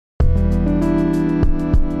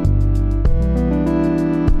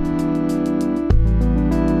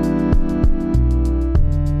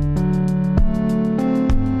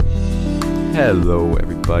Hello,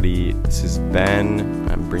 everybody. This is Ben.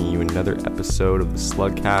 I'm bringing you another episode of the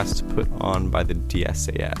Slugcast put on by the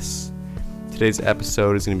DSAS. Today's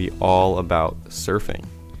episode is going to be all about surfing.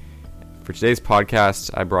 For today's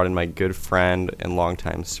podcast, I brought in my good friend and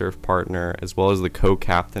longtime surf partner, as well as the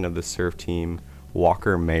co-captain of the surf team,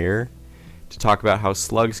 Walker Mayer, to talk about how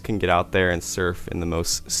slugs can get out there and surf in the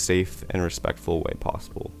most safe and respectful way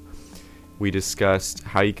possible. We discussed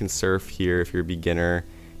how you can surf here if you're a beginner,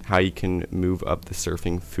 how you can move up the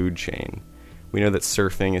surfing food chain. We know that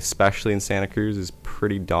surfing, especially in Santa Cruz, is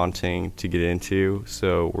pretty daunting to get into,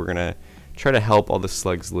 so we're going to try to help all the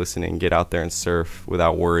slugs listening get out there and surf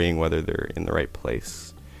without worrying whether they're in the right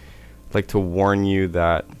place. I'd like to warn you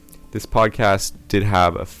that this podcast did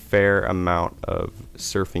have a fair amount of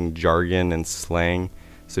surfing jargon and slang,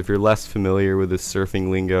 so if you're less familiar with the surfing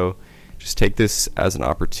lingo, just take this as an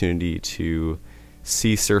opportunity to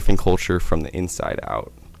see surfing culture from the inside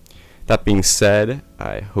out. That being said,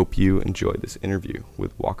 I hope you enjoy this interview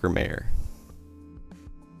with Walker Mayer.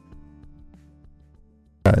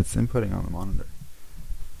 It's inputting on the monitor.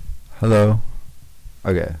 Hello.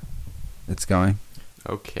 Okay. It's going.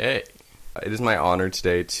 Okay. It is my honor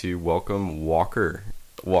today to welcome Walker.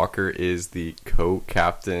 Walker is the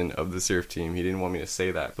co-captain of the surf team. He didn't want me to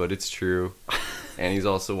say that, but it's true. And he's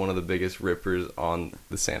also one of the biggest rippers on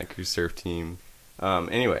the Santa Cruz surf team.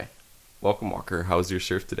 Anyway, welcome, Walker. How was your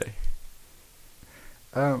surf today?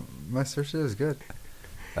 My surf today was good.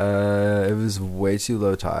 It was way too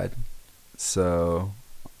low tide, so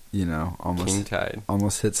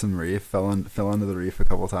almost hit some reef. Fell into the reef a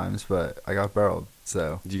couple times, but I got barreled.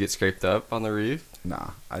 So did you get scraped up on the reef? Nah,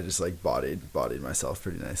 I just bodied myself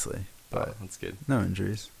pretty nicely. But oh, that's good. No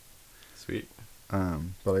injuries. Sweet.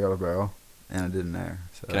 But I got a barrel and I did an air.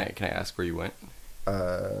 So. Can I ask where you went?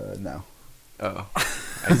 No. Oh,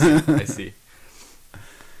 I see.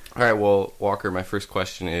 All right, well, Walker, my first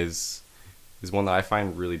question is one that I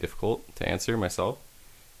find really difficult to answer myself.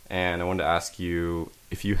 And I wanted to ask you,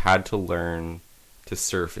 if you had to learn to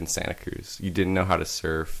surf in Santa Cruz, you didn't know how to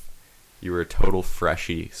surf, you were a total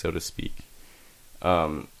freshie, so to speak,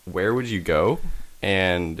 where would you go?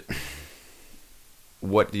 And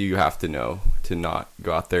what do you have to know to not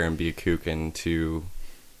go out there and be a kook and to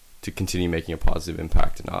continue making a positive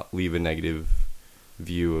impact and not leave a negative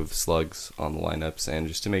view of slugs on the lineups, and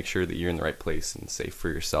just to make sure that you're in the right place and safe for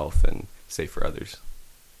yourself and safe for others?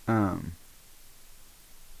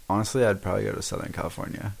 Honestly, I'd probably go to Southern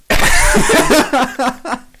California.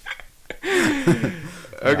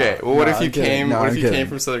 Okay, well, what if you came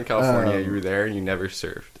from Southern California, you were there and you never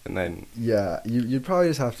surfed, and then... Yeah, you'd probably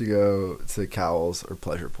just have to go to Cowell's or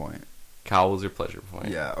Pleasure Point. Cowell's or Pleasure Point?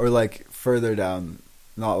 Yeah, or further down,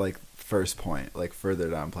 not First Point, further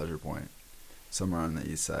down Pleasure Point, somewhere on the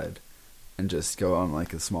east side, and just go on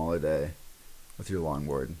a smaller day with your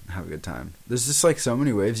longboard and have a good time. There's just so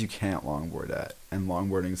many waves you can't longboard at, and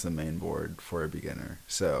longboarding is the main board for a beginner,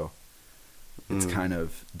 so it's kind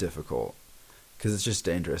of difficult because it's just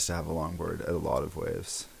dangerous to have a longboard at a lot of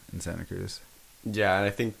waves in Santa Cruz. Yeah, and I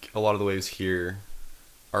think a lot of the waves here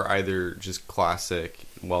are either just classic,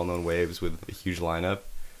 well-known waves with a huge lineup,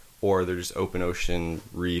 or they're just open ocean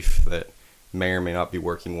reef that may or may not be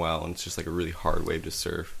working well, and it's just a really hard wave to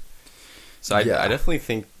surf. So I definitely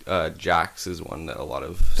think Jack's is one that a lot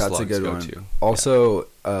of slugs go to. Also,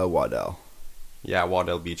 Waddell. Yeah,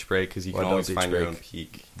 Waddell Beach Break, because you can always find your own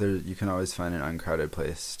peak. You can always find an uncrowded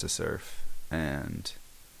place to surf. And,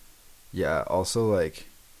 yeah, also,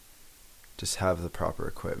 just have the proper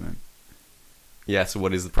equipment. Yeah, so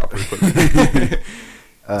what is the proper equipment?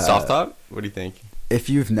 Soft top? What do you think? If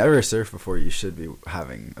you've never surfed before, you should be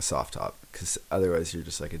having a soft top, because otherwise you're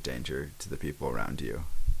just a danger to the people around you.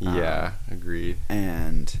 Yeah, agreed.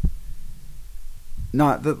 And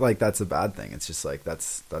not that that's a bad thing. It's just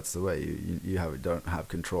that's the way you don't have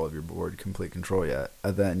control of your board, complete control yet.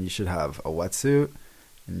 And then you should have a wetsuit,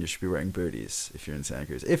 and you should be wearing booties if you're in Santa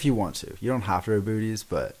Cruz, if you want to. You don't have to wear booties,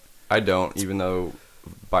 but I don't, even though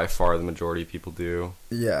by far the majority of people do.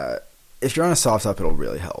 Yeah, if you're on a soft top, it'll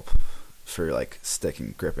really help for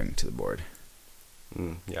gripping to the board.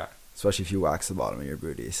 Yeah, especially if you wax the bottom of your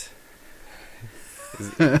booties.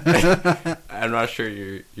 I'm not sure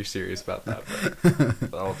you're serious about that,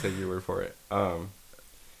 but I'll take your word for it.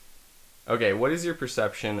 Okay, what is your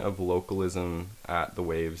perception of localism at the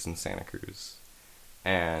waves in Santa Cruz?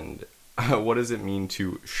 And what does it mean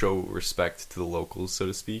to show respect to the locals, so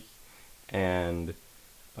to speak? And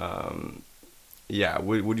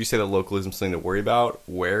would you say that localism is something to worry about?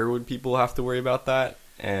 Where would people have to worry about that?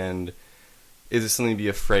 And is it something to be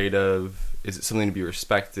afraid of? Is it something to be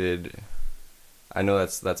respected? I know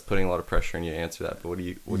that's putting a lot of pressure on you to answer that, but what do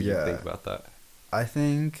you think about that? I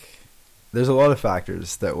think there's a lot of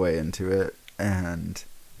factors that weigh into it. And,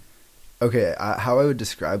 okay, how I would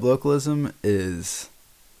describe localism is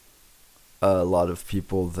a lot of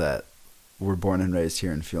people that were born and raised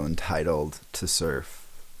here and feel entitled to surf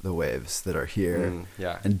the waves that are here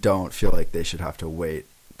and don't feel like they should have to wait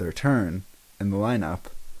their turn in the lineup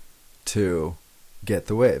to get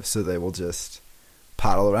the waves. So they will just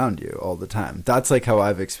paddle around you all the time. That's like how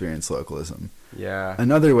I've experienced localism. Yeah.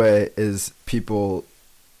 Another way is people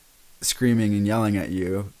screaming and yelling at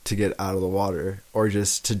you to get out of the water or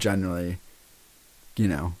just to generally,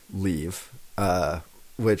 leave,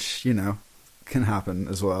 which, can happen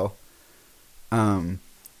as well.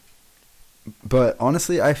 But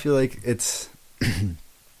honestly, I feel like it's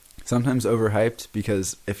sometimes overhyped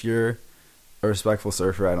because if you're a respectful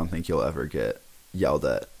surfer, I don't think you'll ever get yelled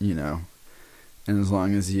at, And as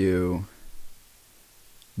long as you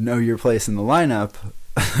know your place in the lineup,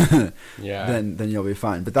 then you'll be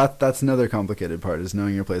fine. But that's another complicated part is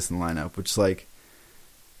knowing your place in the lineup, which is like,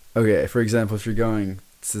 okay, for example, if you're going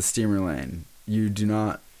to the steamer lane, you do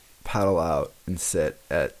not paddle out and sit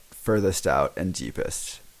at furthest out and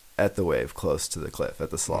deepest at the wave close to the cliff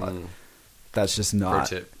at the slot. That's just not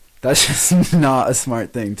Pro tip. That's just not a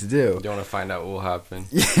smart thing to do. You don't want to find out what will happen.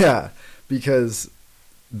 Yeah, because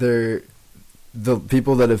the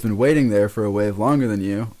people that have been waiting there for a wave longer than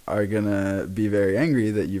you are gonna be very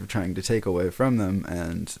angry that you're trying to take away from them,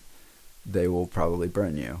 and they will probably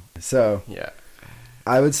burn you. So yeah,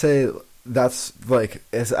 I would say that's like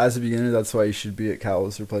as a beginner, that's why you should be at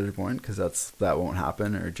Cowell's or Pleasure Point, because that won't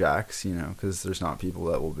happen, or Jack's, because there's not people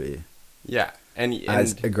that will be and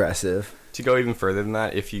as aggressive. To go even further than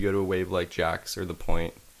that, if you go to a wave like Jack's or the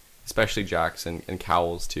Point, especially Jack's and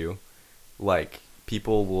Cowell's too, like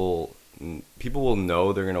people will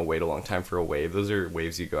know they're gonna wait a long time for a wave. Those are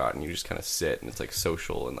waves you go out and you just kind of sit and it's like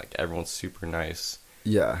social and like everyone's super nice.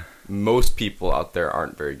 Yeah, most people out there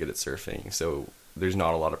aren't very good at surfing, so there's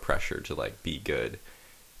not a lot of pressure to like be good.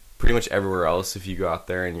 Pretty much everywhere else, if you go out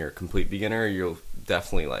there and you're a complete beginner, you'll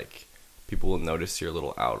definitely like people will notice you're a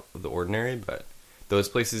little out of the ordinary, but those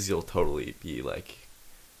places you'll totally be like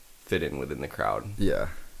fit in within the crowd. Yeah.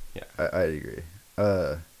 I agree.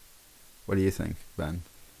 What do you think, Ben?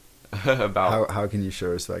 About how can you show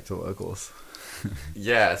respect to locals?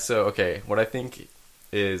 Yeah, so okay, what I think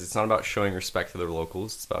is it's not about showing respect to the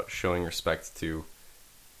locals, it's about showing respect to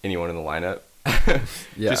anyone in the lineup.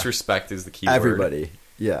 Yeah. Just respect is the key word. Everybody.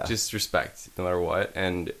 Yeah. Just respect, no matter what.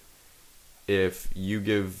 And if you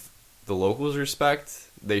give the locals respect,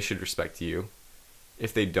 they should respect you.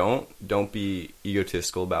 If they don't be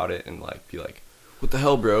egotistical about it and like be like, what the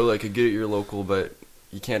hell, bro? Like, I get it, you're local, but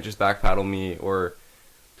you can't just back paddle me. Or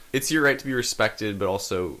it's your right to be respected, but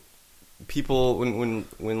also people,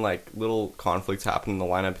 when like little conflicts happen in the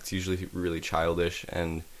lineup, it's usually really childish.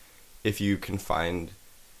 And if you can find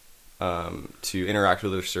to interact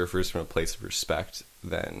with other surfers from a place of respect,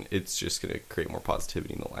 then it's just going to create more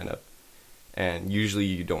positivity in the lineup. And usually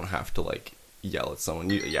you don't have to like yell at someone.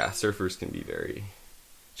 Surfers can be very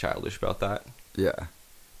childish about that. Yeah.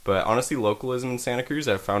 But honestly, localism in Santa Cruz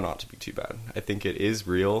I've found not to be too bad. I think it is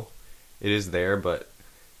real. It is there, but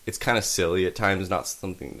it's kind of silly at times, not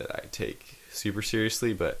something that I take super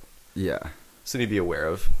seriously, but yeah, something to be aware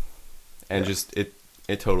of. And just it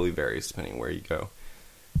totally varies depending where you go.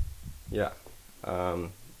 Yeah.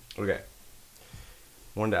 Okay.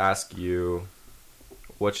 Wanted to ask you,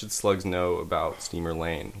 what should slugs know about Steamer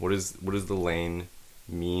Lane? What does the lane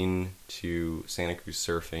mean to Santa Cruz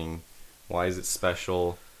surfing? Why is it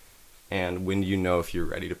special? And when do you know if you're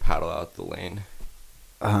ready to paddle out the lane?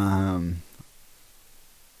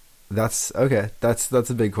 That's okay. That's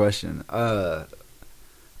a big question. I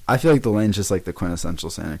feel like the lane's just like the quintessential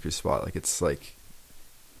Santa Cruz spot. Like it's like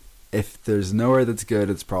if there's nowhere that's good,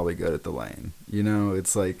 it's probably good at the lane.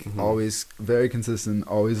 It's like always very consistent,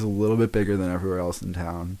 always a little bit bigger than everywhere else in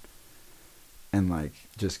town, and like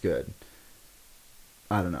just good.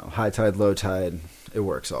 I don't know, high tide, low tide, it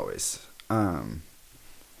works always. I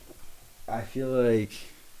feel like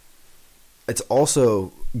it's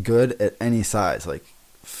also good at any size, like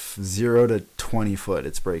 0 to 20 foot.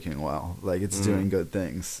 It's breaking well, like it's doing good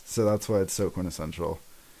things. So that's why it's so quintessential.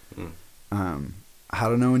 How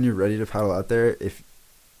to know when you're ready to paddle out there?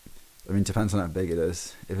 Depends on how big it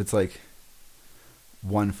is. If it's like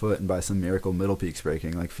 1 foot and by some miracle middle peak's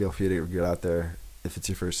breaking, like feel free to get out there. If it's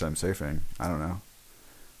your first time surfing, I don't know.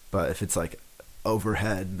 But if it's like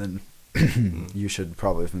overhead, then you should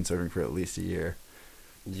probably have been surfing for at least a year.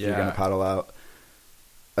 Yeah. If you're going to paddle out,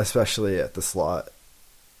 especially at the slot.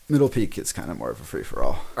 Middle peak is kind of more of a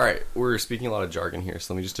free-for-all. All right, we're speaking a lot of jargon here,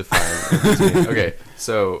 so let me just define. Okay,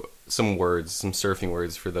 so some surfing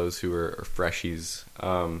words for those who are freshies.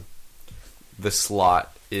 The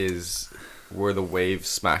slot is where the wave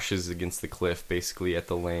smashes against the cliff, basically at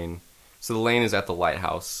the lane. So the lane is at the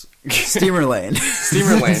lighthouse. Steamer lane.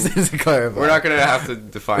 Steamer lane. We're not going to have to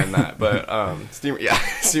define that, but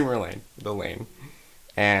steamer lane, the lane.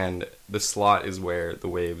 And the slot is where the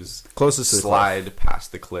waves closest to slide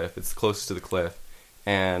past the cliff. It's closest to the cliff.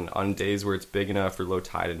 And on days where it's big enough or low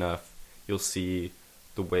tide enough, you'll see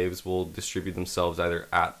the waves will distribute themselves either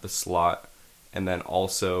at the slot, and then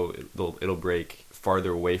also it'll break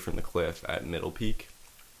farther away from the cliff at middle peak.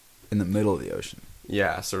 In the middle of the ocean.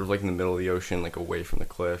 Yeah, sort of like in the middle of the ocean, like away from the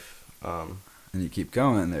cliff. And you keep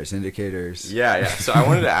going, there's indicators. Yeah. So I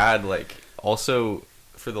wanted to add, like, also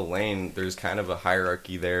for the lane, there's kind of a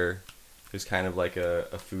hierarchy there. There's kind of like a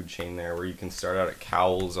food chain there where you can start out at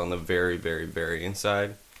cowls on the very, very, very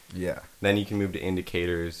inside. Yeah. Then you can move to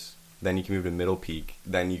indicators. Then you can move to middle peak.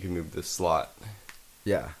 Then you can move to the slot.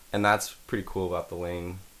 Yeah. And that's pretty cool about the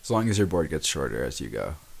lane. As long as your board gets shorter as you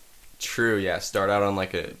go. True, yeah. Start out on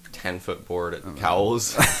like a 10-foot board at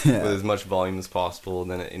cowls yeah. with as much volume as possible. And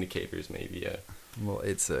then at indicators, maybe a... Well,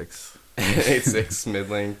 8.6. 8.6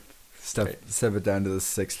 mid-length. Step it down to the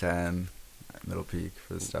 6.10 middle peak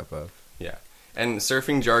for the step up. Yeah. And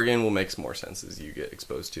surfing jargon will make more sense as you get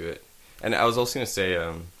exposed to it. And I was also going to say,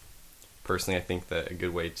 personally, I think that a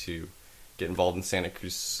good way to get involved in Santa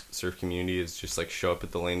Cruz surf community is just like show up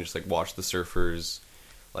at the lane, just like watch the surfers,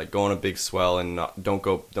 like go on a big swell and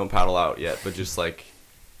don't paddle out yet, but just like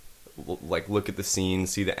look at the scene,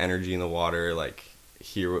 see the energy in the water, like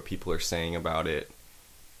hear what people are saying about it,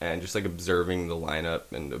 and just like observing the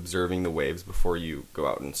lineup and observing the waves before you go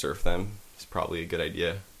out and surf them is probably a good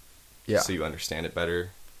idea. Yeah. So you understand it better.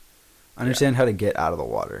 Understand how to get out of the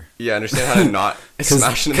water. Yeah, understand how to not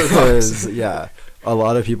smash into the rocks. Yeah, a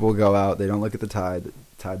lot of people go out, they don't look at the tide.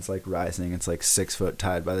 Tide's like rising. It's like 6-foot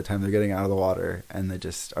tide by the time they're getting out of the water, and they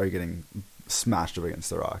just are getting smashed up against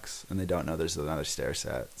the rocks, and they don't know there's another stair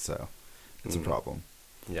set, so it's a problem.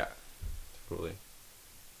 Yeah, totally.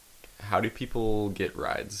 How do people get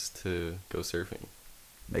rides to go surfing?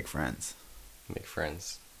 Make friends. Make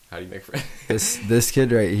friends. How do you make friends? This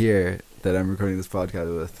kid right here that I'm recording this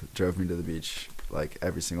podcast with drove me to the beach like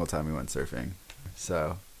every single time we went surfing.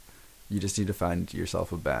 So you just need to find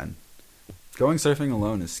yourself a band. Going surfing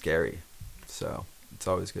alone is scary, so it's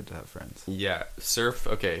always good to have friends. Yeah, surf.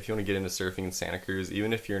 Okay, if you want to get into surfing in Santa Cruz,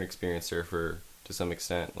 even if you're an experienced surfer to some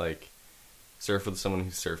extent, like surf with someone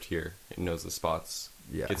who's surfed here and knows the spots.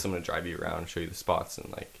 Yeah. Get someone to drive you around, show you the spots,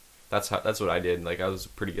 and like that's what I did. Like I was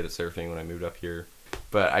pretty good at surfing when I moved up here,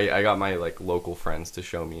 but I got my like local friends to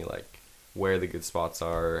show me like where the good spots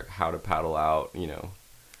are, how to paddle out, you know,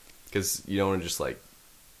 because you don't want to just like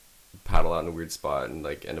paddle out in a weird spot and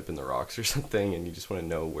like end up in the rocks or something, and you just want to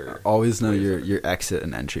know where. Always know your exit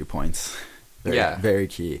and entry points. Very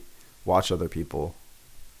key. Watch other people.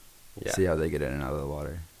 Yeah. See how they get in and out of the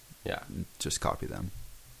water. Yeah. Just copy them.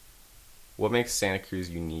 What makes Santa Cruz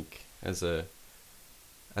unique as a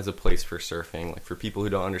place for surfing? Like for people who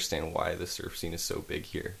don't understand why the surf scene is so big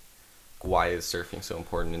here, why is surfing so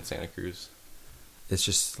important in Santa Cruz? It's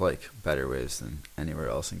just like better waves than anywhere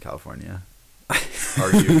else in California.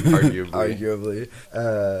 Arguably.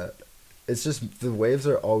 It's just the waves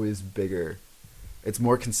are always bigger. It's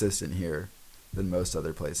more consistent here than most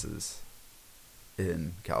other places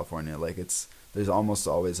in California. Like there's almost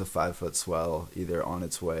always a 5-foot swell either on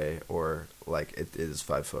its way or like it is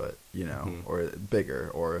 5 foot, you know, mm-hmm. or bigger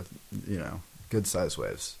or, you know, good sized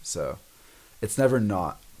waves. So it's never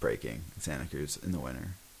not breaking in Santa Cruz in the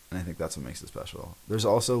winter. And I think that's what makes it special. There's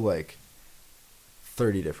also like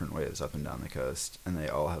 30 different waves up and down the coast, and they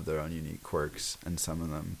all have their own unique quirks, and some of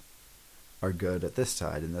them are good at this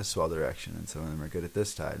tide in this swell direction, and some of them are good at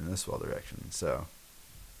this tide in this swell direction. So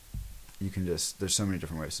you can there's so many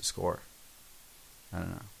different ways to score. I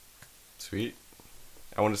don't know. Sweet.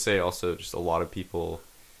 I want to say also just a lot of people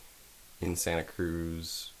in Santa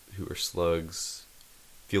Cruz who are slugs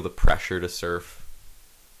feel the pressure to surf,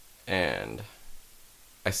 and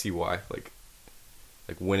I see why. Like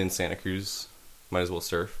when in Santa Cruz, might as well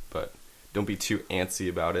surf, but don't be too antsy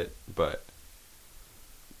about it. But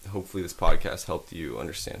hopefully this podcast helped you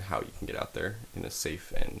understand how you can get out there in a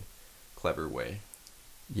safe and clever way.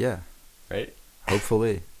 Yeah. Right?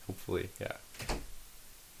 Hopefully, yeah.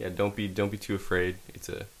 Yeah, don't be too afraid.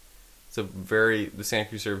 The Santa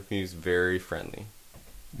Cruz surfing community is very friendly.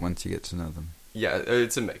 Once you get to know them. Yeah,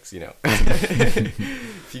 it's a mix, you know.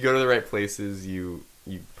 If you go to the right places, you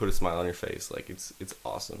put a smile on your face. Like it's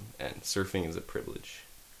awesome, and surfing is a privilege.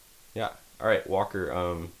 Yeah. All right,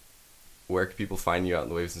 Walker. Where can people find you out in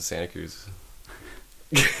the waves in Santa Cruz?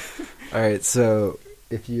 All right, so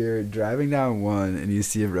if you're driving down one and you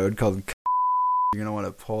see a road called you're gonna want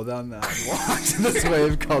to pull down that and walk to this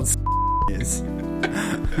wave called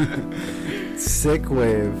sick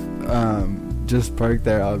wave. Just park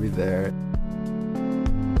there, I'll be there.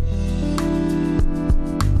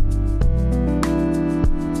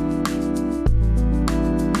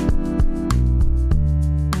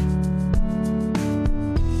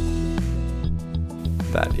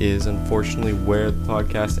 That is unfortunately where the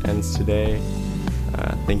podcast ends today.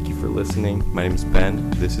 Thank you for listening. My name is Ben.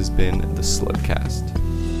 This has been the Slugcast.